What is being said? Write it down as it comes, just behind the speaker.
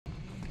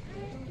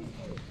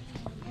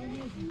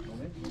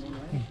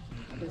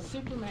The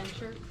Superman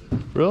shirt.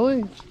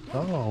 Really?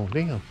 Oh,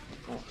 damn.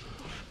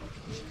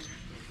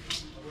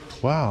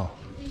 Wow.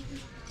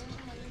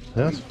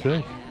 That's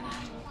big.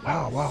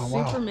 Wow, wow,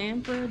 wow.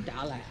 Superman for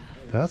 $1.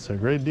 That's a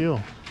great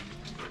deal.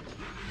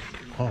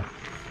 Oh.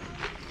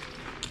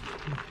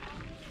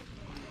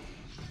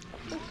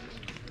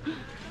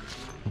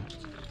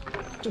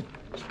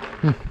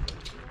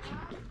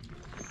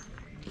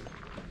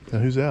 Now,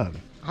 who's that?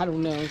 I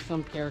don't know,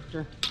 some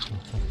character.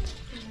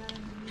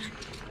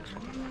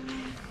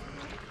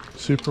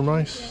 Super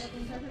nice.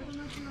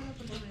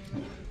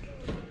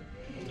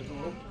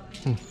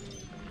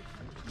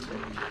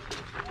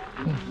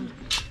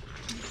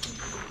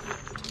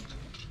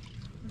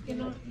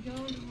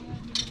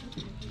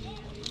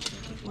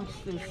 What's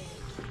this?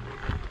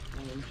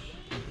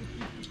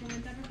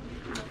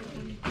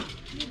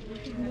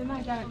 And then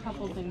I got a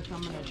couple things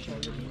I'm going to show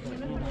you.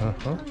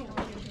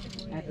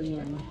 At the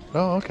end.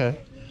 Oh, okay.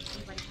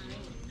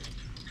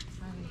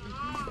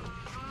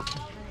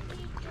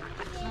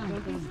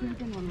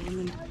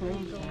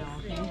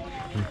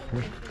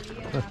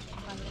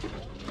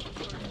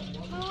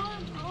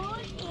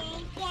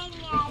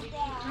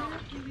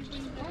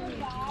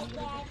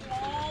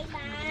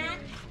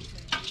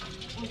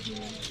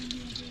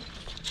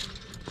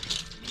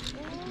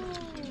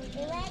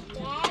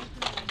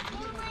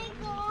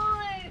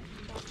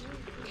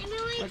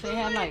 But they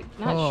had like,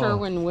 not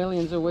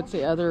Sherwin-Williams or what's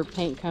the other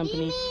paint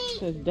company? It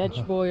says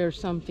Dutch Boy or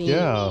something.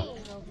 Yeah.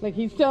 Like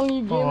he's telling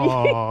you,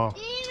 Gimme.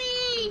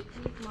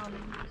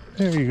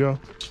 There you go.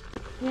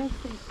 Yes,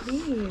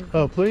 please.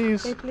 Oh,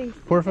 please. Say please.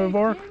 Por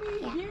favor.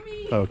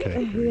 Gimme.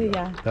 Okay.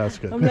 Yeah. That's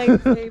good. I'm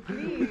like, say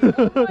please.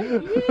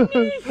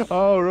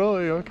 Oh,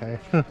 really? Okay.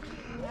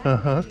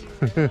 Uh-huh.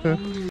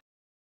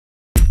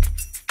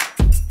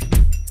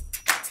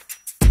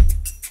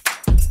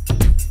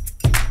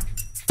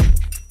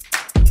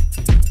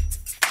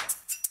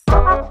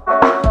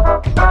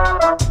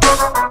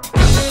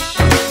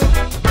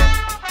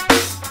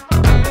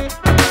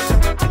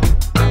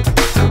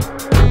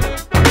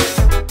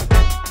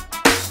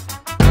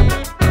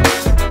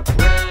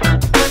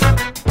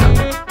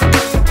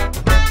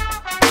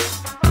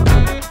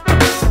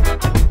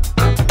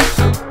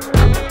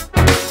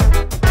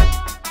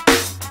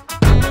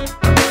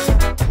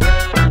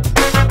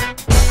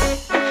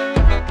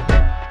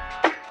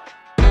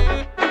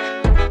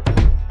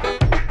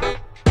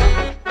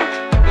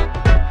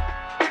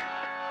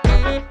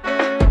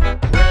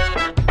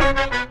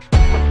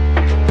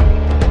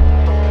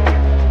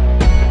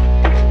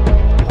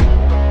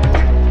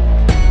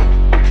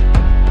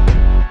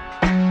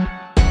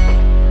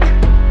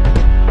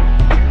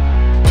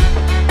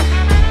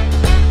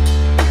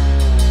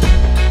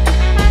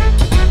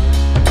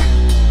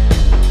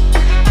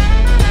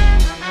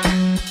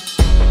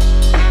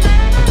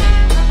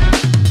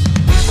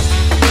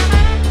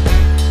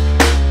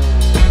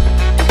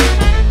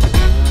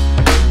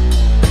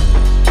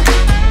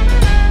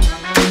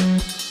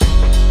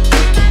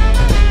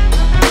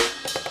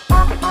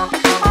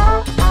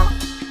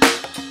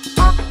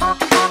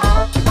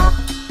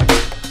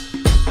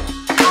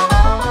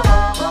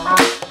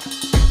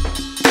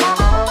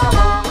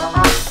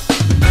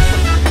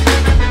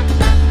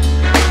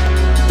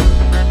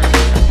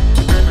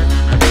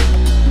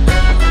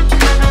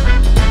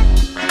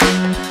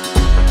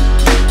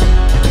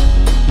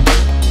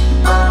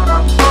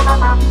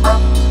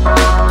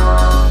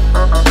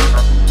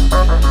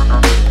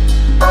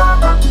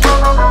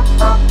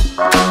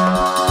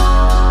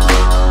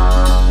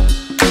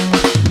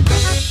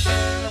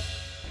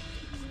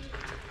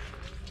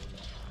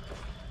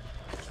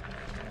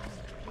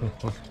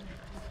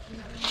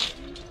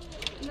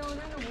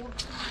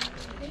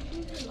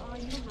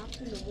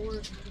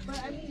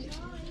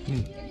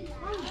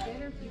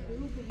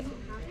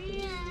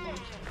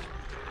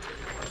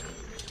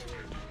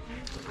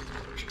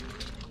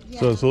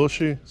 So is little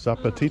shoe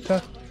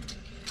Zapatita?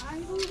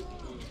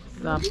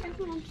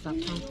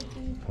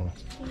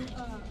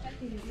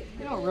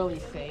 They don't really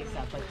say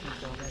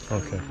Zapatito. That's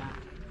Okay.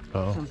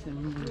 really something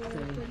we would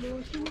say.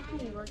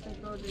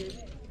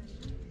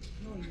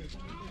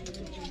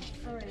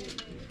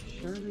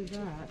 Sure do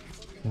that.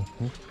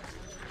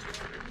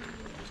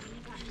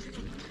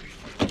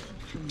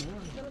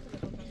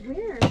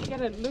 Where? You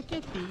gotta look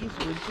at these,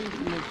 would you?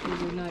 Make sure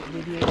you're not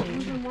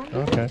videotaping.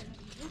 Okay.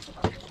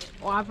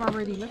 Oh, I've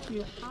already looked at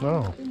you.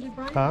 Oh.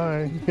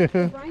 Hi.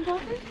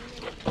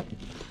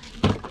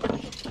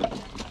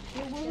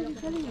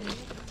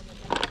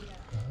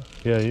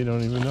 Yeah, you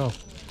don't even know.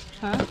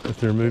 Huh? If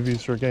they're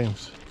movies or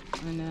games.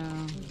 I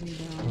know. You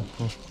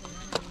don't.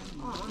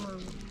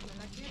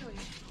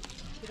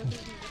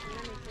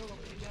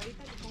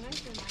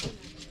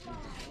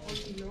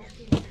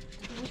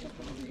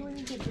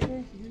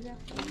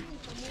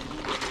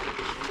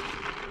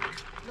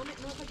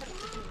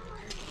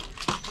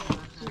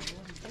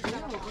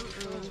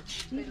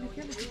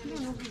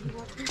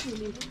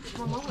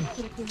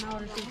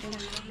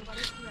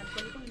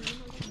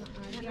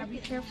 Yeah, be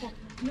careful.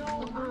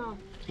 No,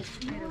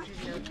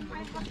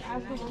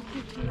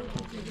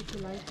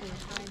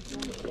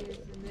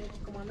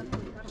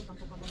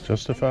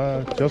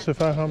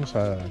 Justify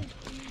homicide.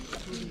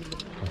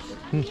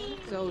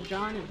 So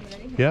Johnny.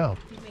 Yeah.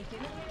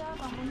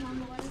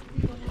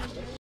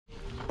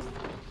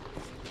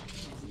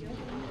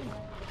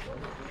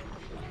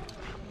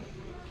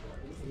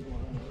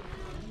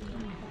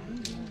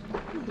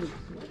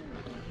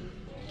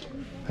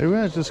 Hey, we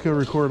might just go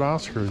record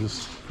Oscar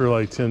just for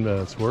like 10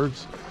 minutes.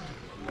 Words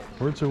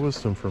of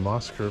wisdom from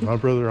Oscar, my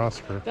brother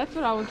Oscar. That's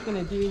what I was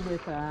gonna do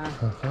with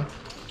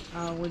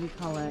what do you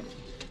call it?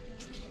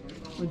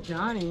 With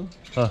Johnny.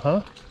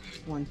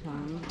 One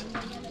time.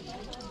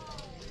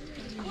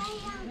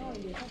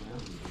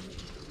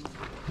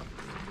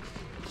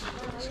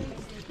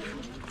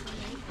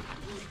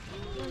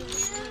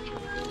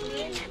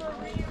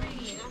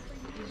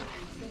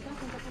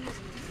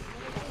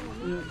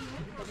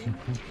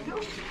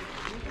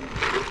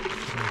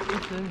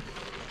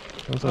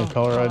 What's that,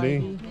 caller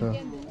ID?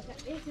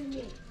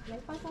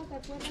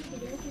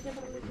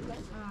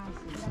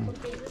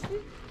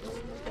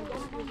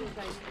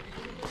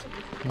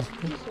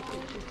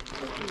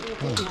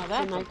 Now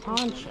that's my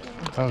poncho.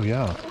 Oh,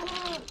 yeah.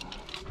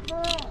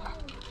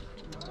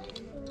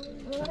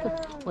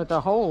 With a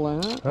hole in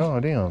it. Oh,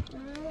 damn.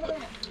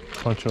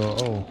 Poncho,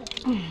 oh.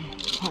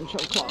 Poncho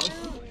clothes.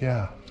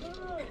 Yeah.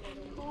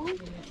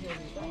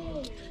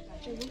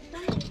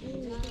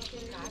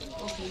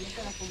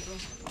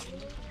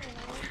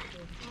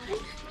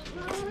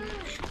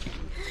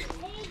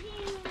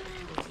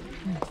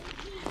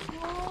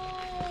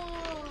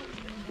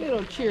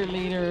 Little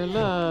cheerleader,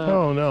 look.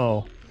 Oh,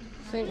 no.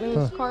 St.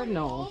 Louis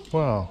Cardinal.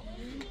 Wow.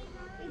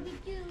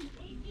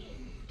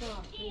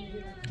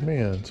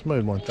 Man,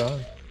 somebody want that.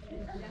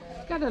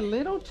 It's got a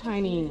little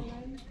tiny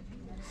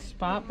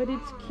spot, but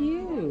it's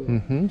cute.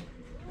 Mm-hmm.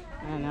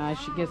 I don't know,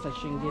 guess I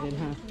shouldn't get it,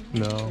 huh?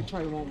 No. I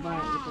probably won't buy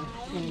it with the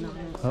skin on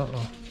it.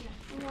 Uh-oh.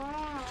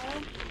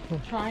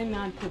 Try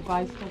not to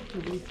buy stuff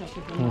to do stuff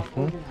if I'm not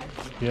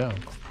organized. Yeah.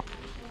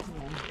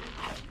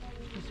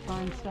 Just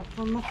buying stuff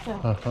for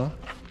myself. Uh-huh.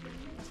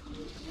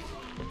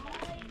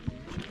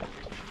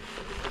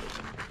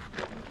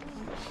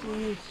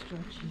 Really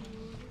stretchy.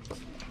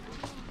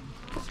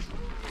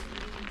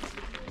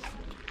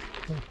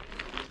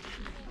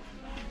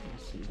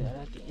 See that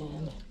at the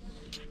end.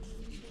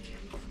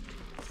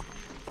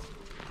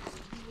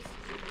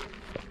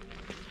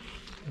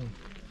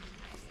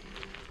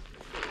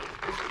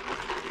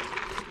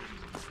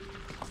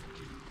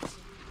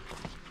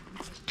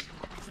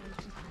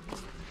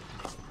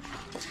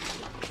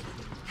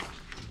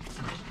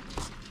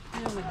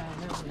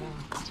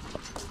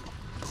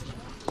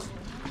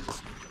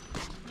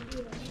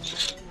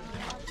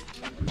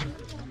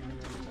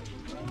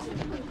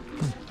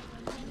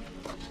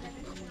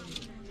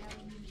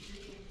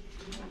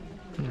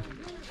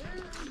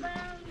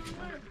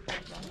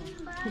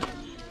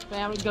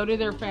 Family, go to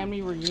their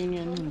family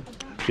reunion.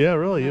 Yeah,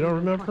 really? You don't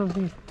remember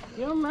me?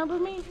 You don't remember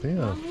me?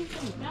 Yeah.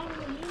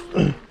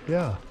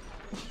 Yeah.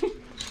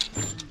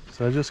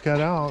 So I just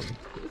got out.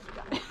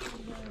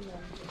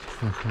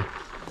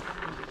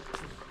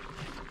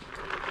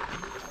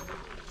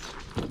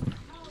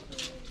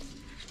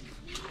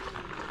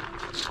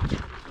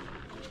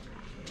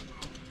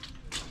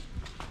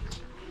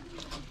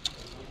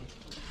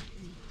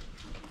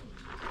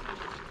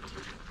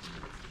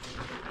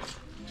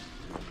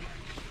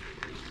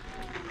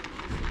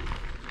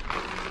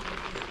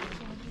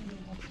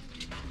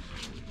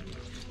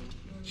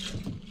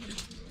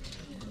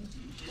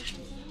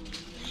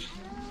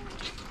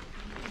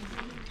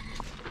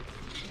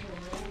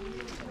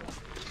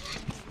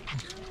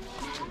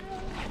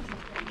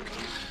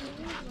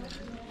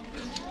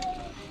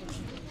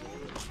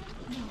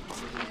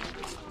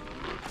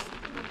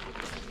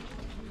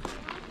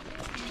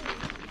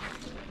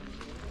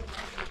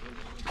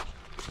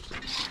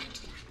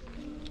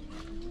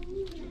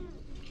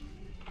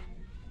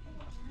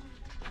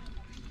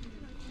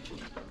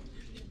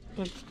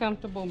 It's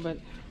comfortable, but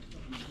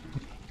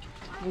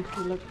makes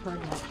you look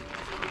pregnant.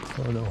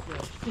 Oh, no.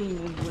 The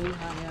seam is way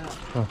high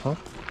up. Uh-huh.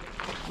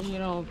 You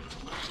know.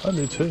 I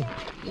do, too.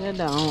 You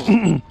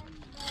don't.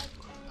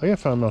 I gotta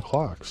find my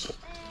clocks.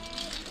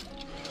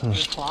 Your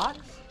clocks?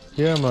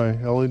 Yeah, my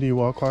LED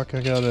wall clock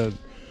I got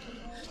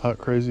at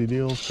Crazy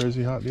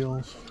Hot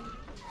Deals.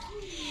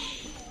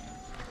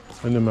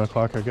 And then my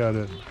clock I got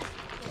at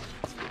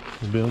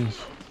Ben's.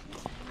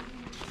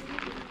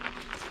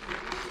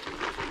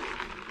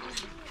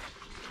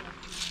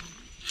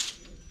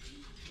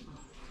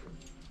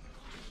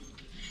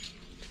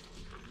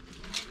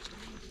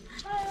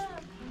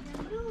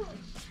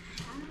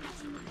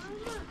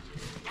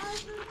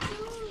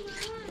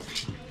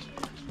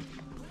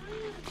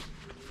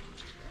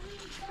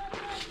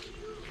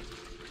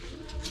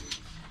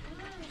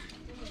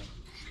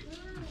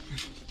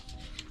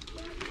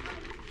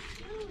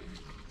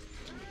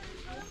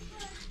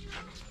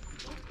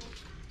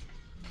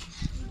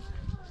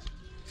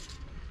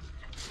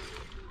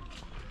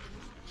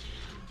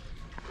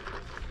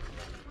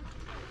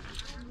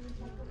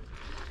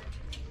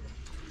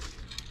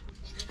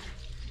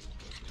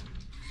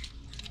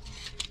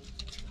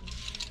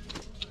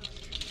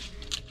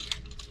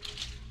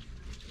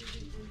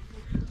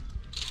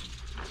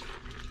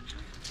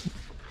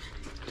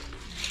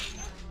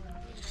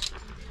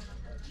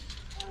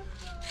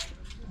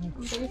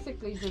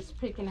 basically just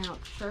picking out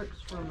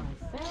shirts for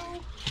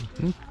myself.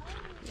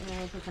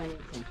 Yeah, since I need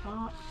some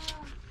tops.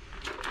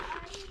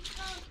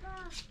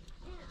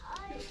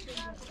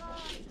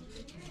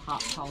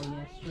 Hot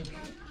polyester.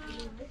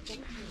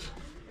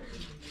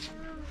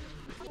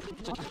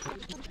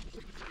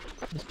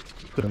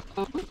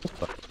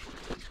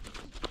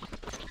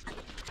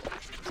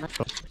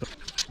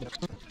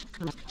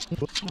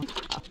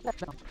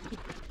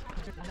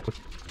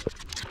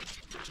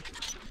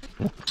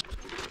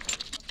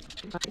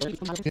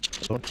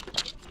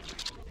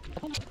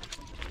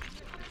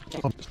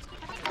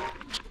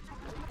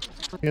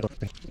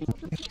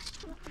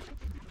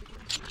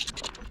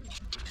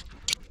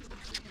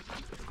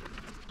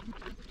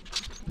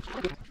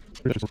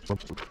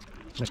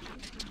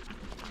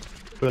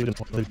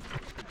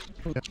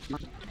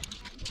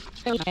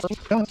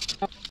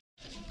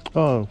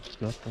 Oh,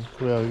 nothing.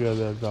 Yeah, we got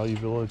that Value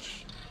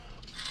Village.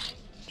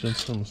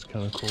 Jensen was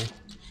kind of cool.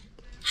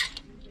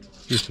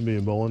 Used to be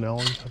a bowling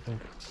alley, I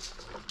think.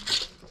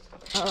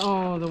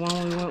 Oh, the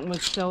one we went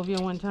with Sylvia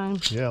one time?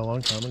 Yeah, a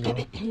long time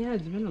ago. Yeah,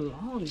 it's been a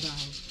long time.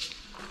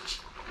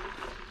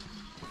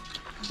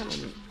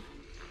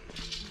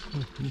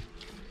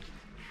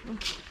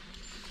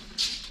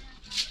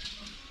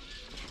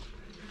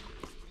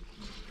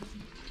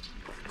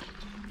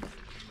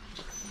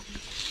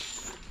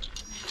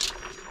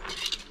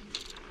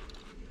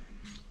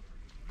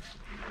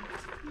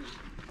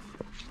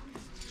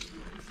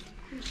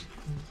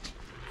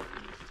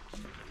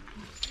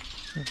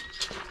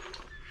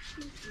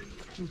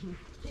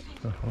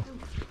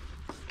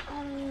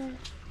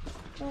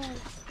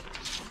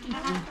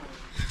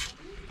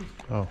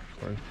 Oh,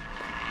 sorry.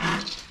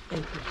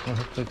 Thank you.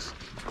 Thanks.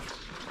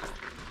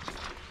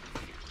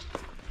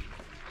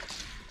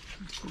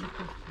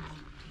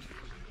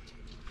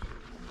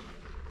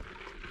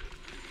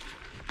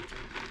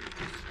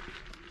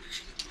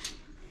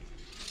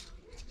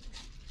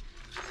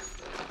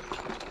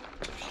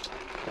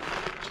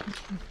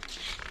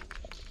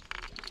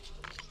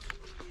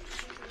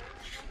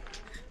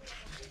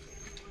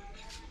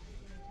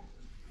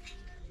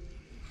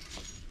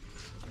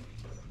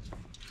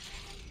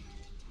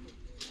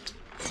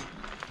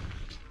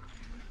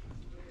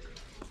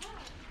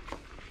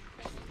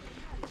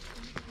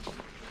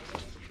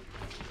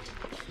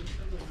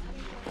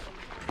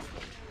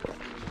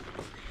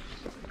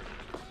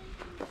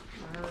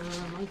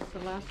 It's the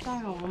last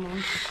aisle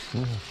almost.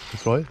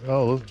 It's what?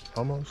 Oh, look,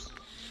 almost.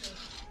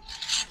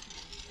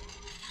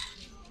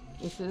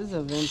 This is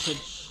a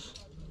vintage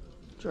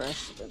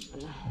dress. But,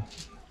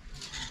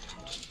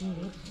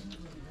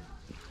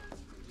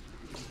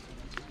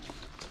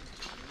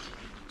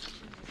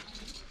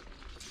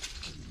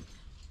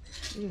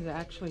 this is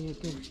actually a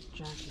good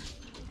jacket.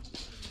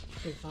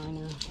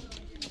 Designer.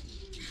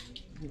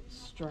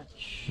 It's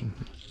stretch.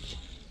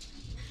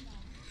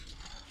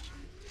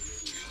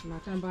 I'm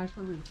not gonna buy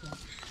for retail.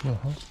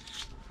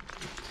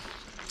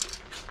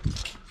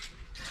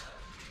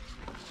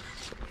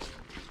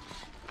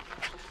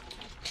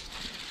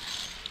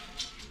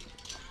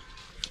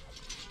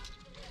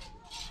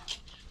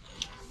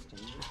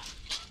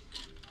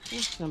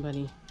 There's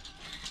somebody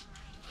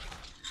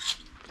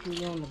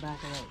drew on the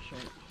back of that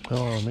shirt.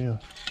 Oh, man.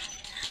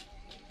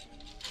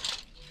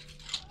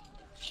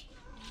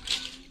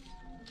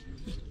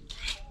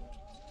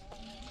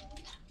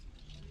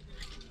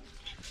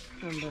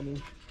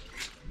 Somebody.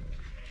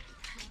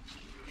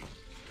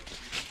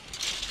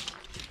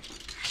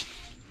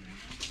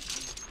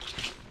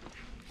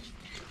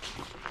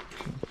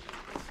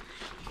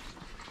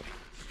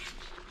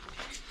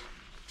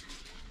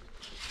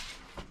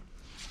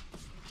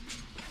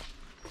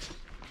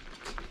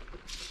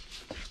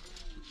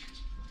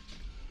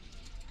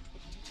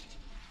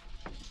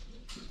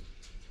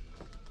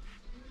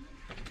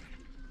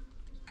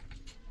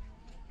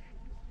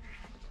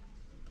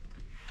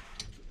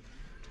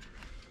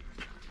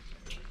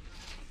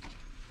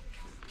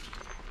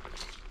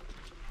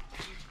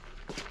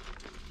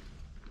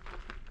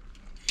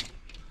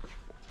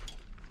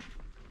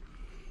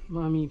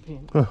 Mommy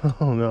pants.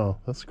 Oh, no.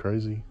 That's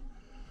crazy.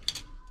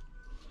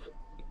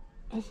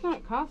 It's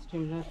not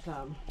costume, that's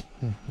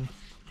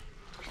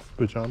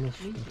Pajamas?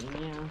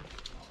 sleeping, yeah.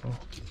 Oh.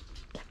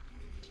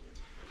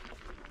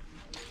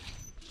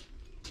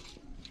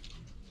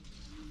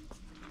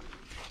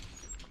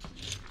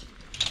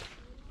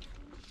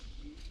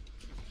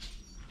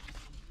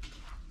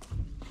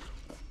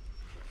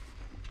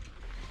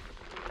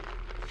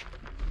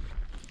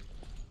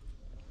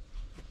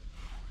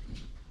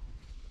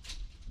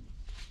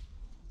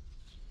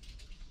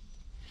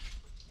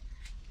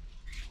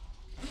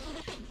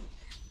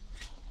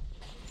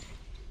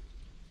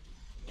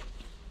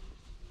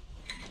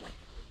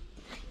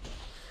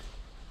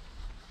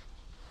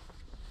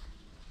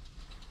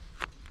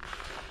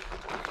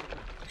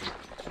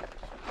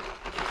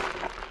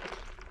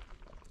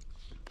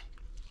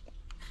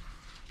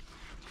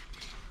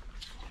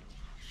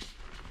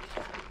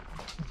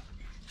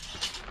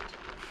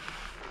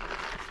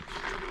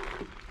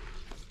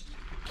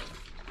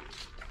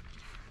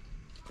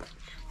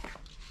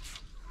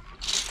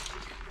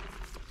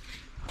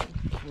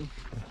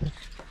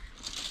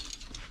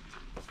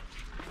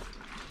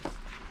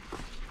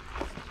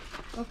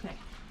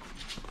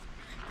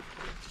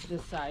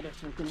 decide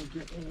if we're gonna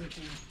get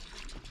anything.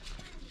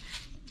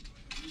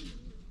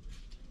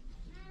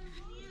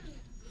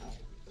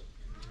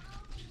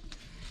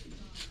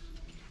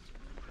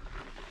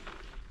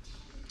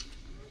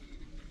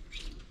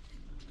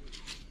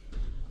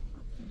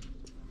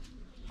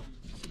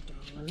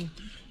 $1.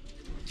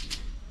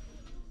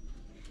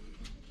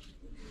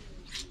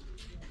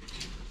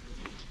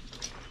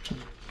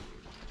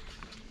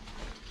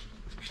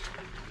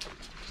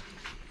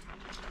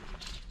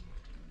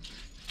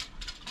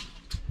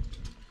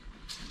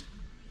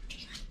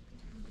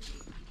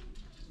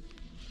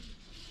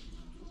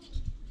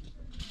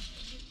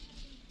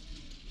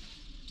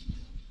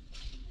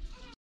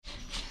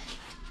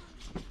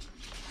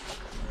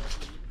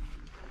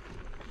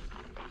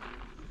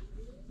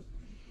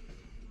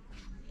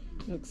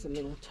 Looks a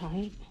little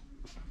tight.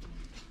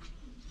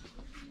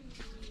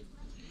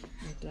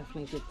 I'll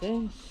definitely get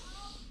this.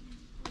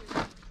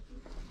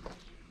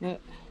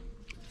 What?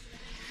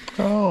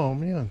 Oh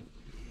man.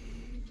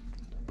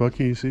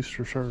 Bucky's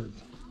Easter shirt.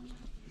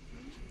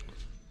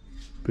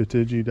 But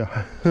did you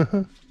die?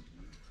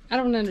 I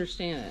don't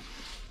understand it.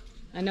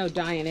 I know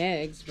dyeing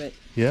eggs, but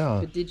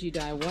Yeah. But did you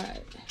dye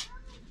what?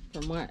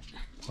 From what?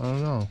 I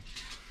don't know.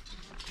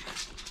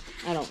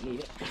 I don't need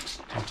it.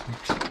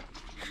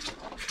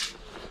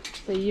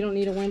 So you don't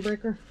need a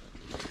windbreaker?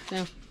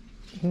 No.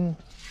 Hmm.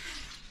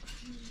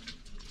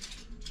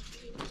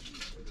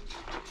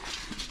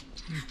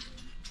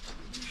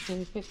 Can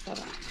we pick that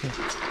up?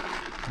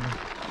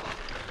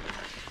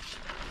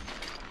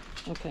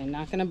 Okay,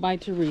 not gonna buy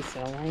to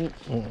resell, right?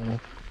 No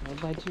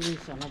buy to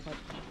resell. No buy.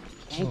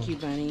 Thank you,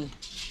 Bunny.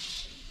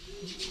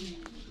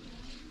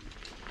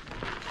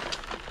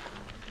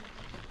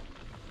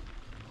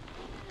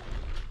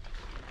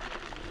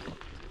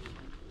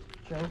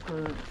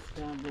 Joker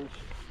established.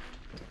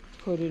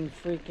 Put in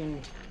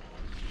freaking.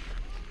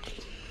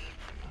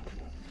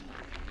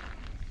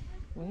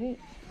 Wait.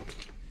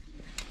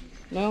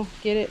 No,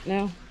 get it?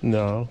 No.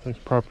 No, it's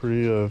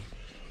property of.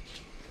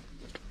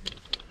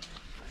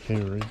 I can't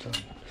even read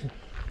that.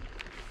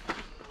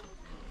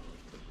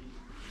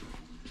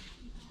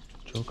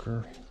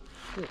 Joker.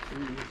 I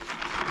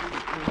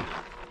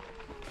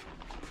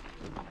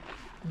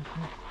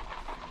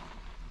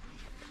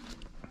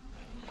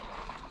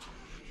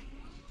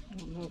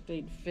don't know if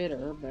they'd fit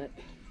her, but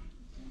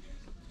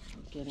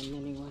I'll get them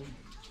anyway.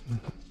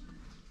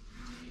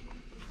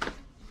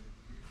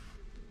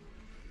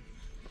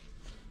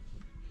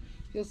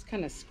 Feels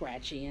kind of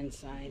scratchy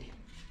inside.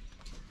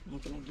 I'm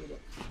not gonna get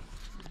it.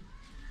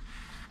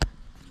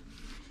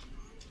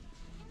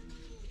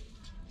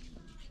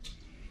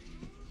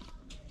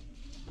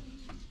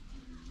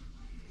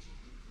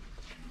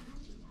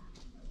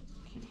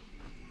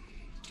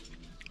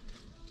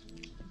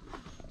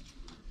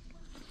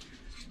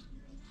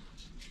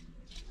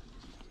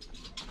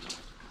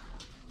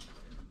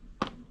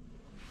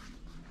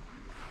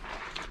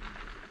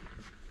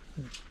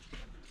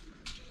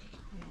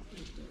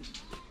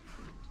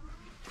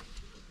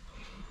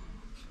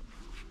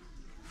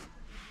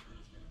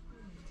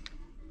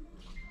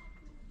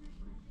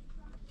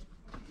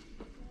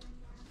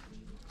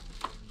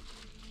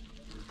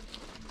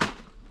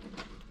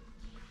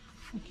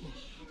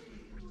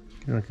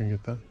 You're not gonna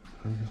get that?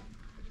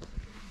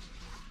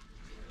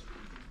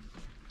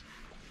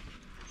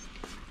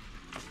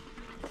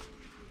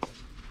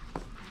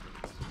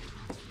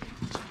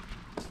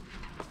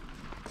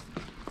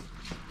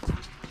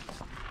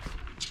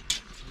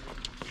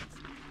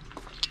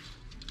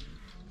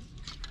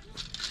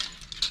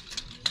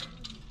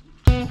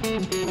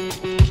 Okay.